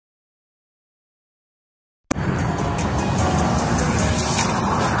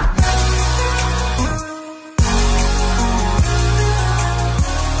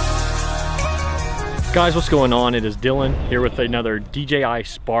Guys, what's going on? It is Dylan here with another DJI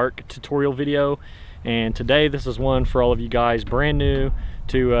Spark tutorial video, and today this is one for all of you guys brand new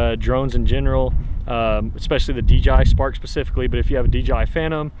to drones in general, especially the DJI Spark specifically. But if you have a DJI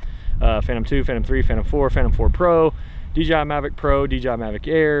Phantom, Phantom 2, Phantom 3, Phantom 4, Phantom 4 Pro, DJI Mavic Pro, DJI Mavic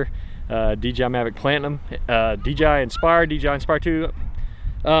Air, DJI Mavic Platinum, DJI Inspire, DJI Inspire 2,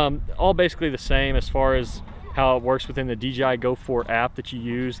 all basically the same as far as how it works within the DJI Go 4 app that you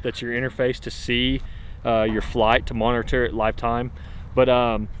use. That's your interface to see your flight, to monitor it live time.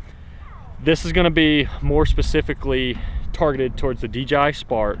 But this is going to be more specifically targeted towards the DJI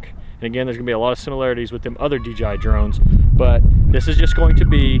Spark. And again, there's going to be a lot of similarities with them other DJI drones, but this is just going to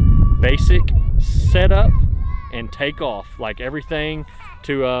be basic setup and takeoff, like everything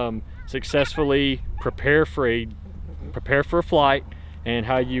to successfully prepare for a flight, and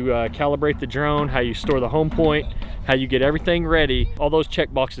how you calibrate the drone, how you store the home point, how you get everything ready, all those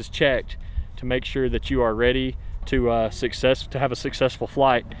check boxes checked to make sure that you are ready to have a successful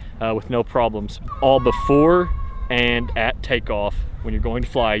flight with no problems, all before and at takeoff when you're going to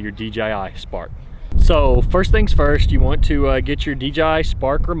fly your DJI Spark. So first things first, you want to get your DJI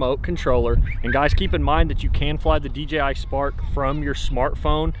Spark remote controller. And guys, keep in mind that you can fly the DJI Spark from your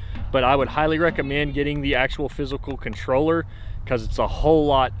smartphone, but I would highly recommend getting the actual physical controller because it's a whole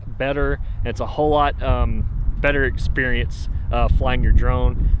lot better, and it's a whole lot better experience flying your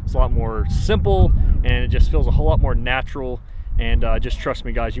drone. It's a lot more simple, and it just feels a whole lot more natural. And just trust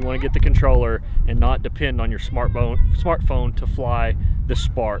me guys, you want to get the controller and not depend on your smartphone to fly the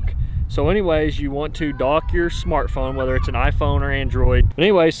Spark. So anyways, you want to dock your smartphone, whether it's an iPhone or Android. But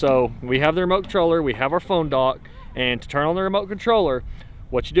anyway, so we have the remote controller, we have our phone dock, and to turn on the remote controller,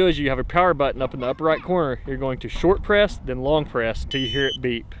 what you do is you have a power button up in the upper right corner. You're going to short press, then long press until you hear it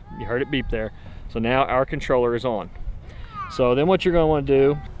beep. You heard it beep there. So now our controller is on. So then what you're going to want to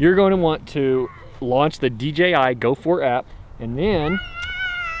do, you're going to want to launch the DJI Go 4 app, and then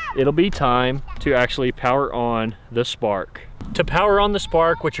it'll be time to actually power on the Spark. To power on the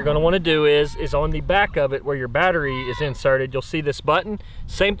Spark, what you're going to want to do is on the back of it where your battery is inserted, you'll see this button.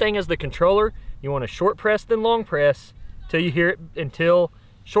 Same thing as the controller. You want to short press, then long press till you hear it,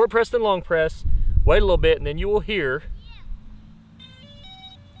 short press, then long press. Wait a little bit, and then you'll hear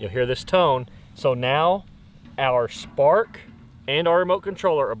this tone. So now our Spark and our remote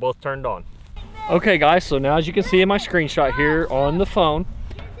controller are both turned on. Okay guys, so now as you can see in my screenshot here on the phone,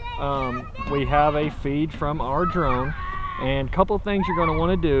 we have a feed from our drone. And a couple of things you're going to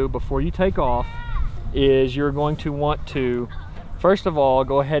want to do before you take off is you're going to want to, first of all,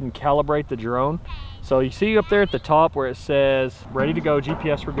 go ahead and calibrate the drone. So you see up there at the top where it says ready to go,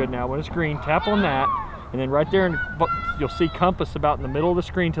 GPS we're good now. When it's green, tap on that, and then right there you'll see compass about in the middle of the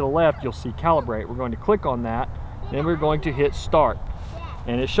screen to the left, you'll see calibrate. We're going to click on that, then we're going to hit start.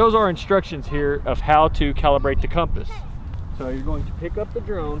 And it shows our instructions here of how to calibrate the compass. So you're going to pick up the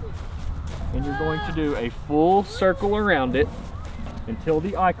drone, and you're going to do a full circle around it until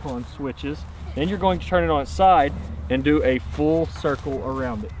the icon switches. Then you're going to turn it on its side and do a full circle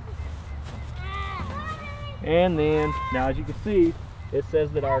around it. And then, now as you can see, it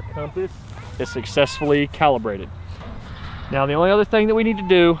says that our compass is successfully calibrated. Now the only other thing that we need to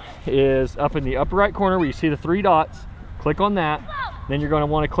do is up in the upper right corner where you see the 3 dots, click on that. Then you're going to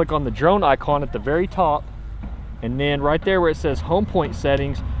want to click on the drone icon at the very top. And then right there where it says home point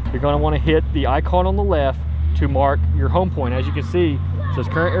settings, you're going to want to hit the icon on the left to mark your home point. As you can see, it says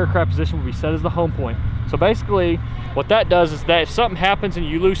current aircraft position will be set as the home point. So basically what that does is that if something happens and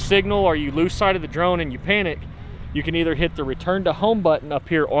you lose signal or you lose sight of the drone and you panic, you can either hit the return to home button up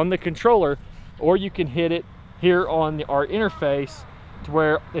here on the controller, or you can hit it here on our interface to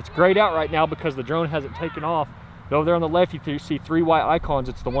where it's grayed out right now because the drone hasn't taken off. Over there on the left, you see 3 white icons.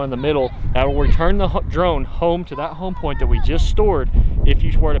 It's the one in the middle. That will return the drone home to that home point that we just stored if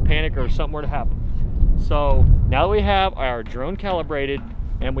you were to panic or something were to happen. So now that we have our drone calibrated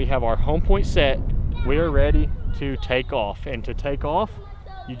and we have our home point set, we are ready to take off. And to take off,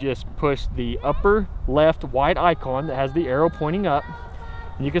 you just push the upper left white icon that has the arrow pointing up.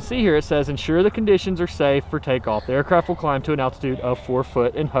 And you can see here it says, ensure the conditions are safe for takeoff. The aircraft will climb to an altitude of 4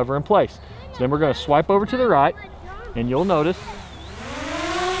 foot and hover in place. So then we're going to swipe over to the right, and you'll notice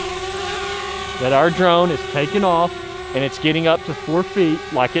that our drone is taking off and it's getting up to 4 feet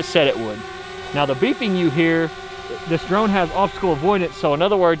like it said it would. Now the beeping you hear, this drone has obstacle avoidance, so in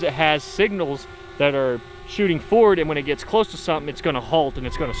other words it has signals that are shooting forward, and when it gets close to something it's going to halt and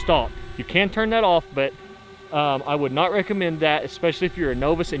it's going to stop. You can turn that off, but I would not recommend that, especially if you're a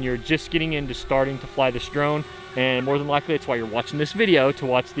novice and you're just getting into starting to fly this drone. And more than likely that's why you're watching this video, to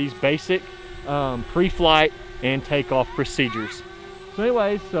watch these basic pre-flight and takeoff procedures. So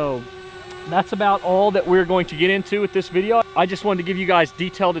anyways, so that's about all that we're going to get into with this video. I just wanted to give you guys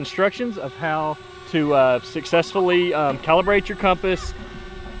detailed instructions of how to successfully calibrate your compass,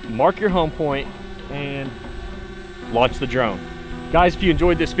 mark your home point, and launch the drone. Guys, if you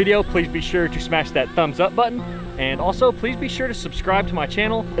enjoyed this video, please be sure to smash that thumbs up button. And also, please be sure to subscribe to my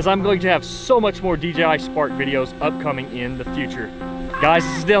channel, as I'm going to have so much more DJI Spark videos upcoming in the future. Guys,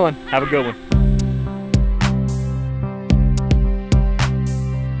 this is Dylan. Have a good one.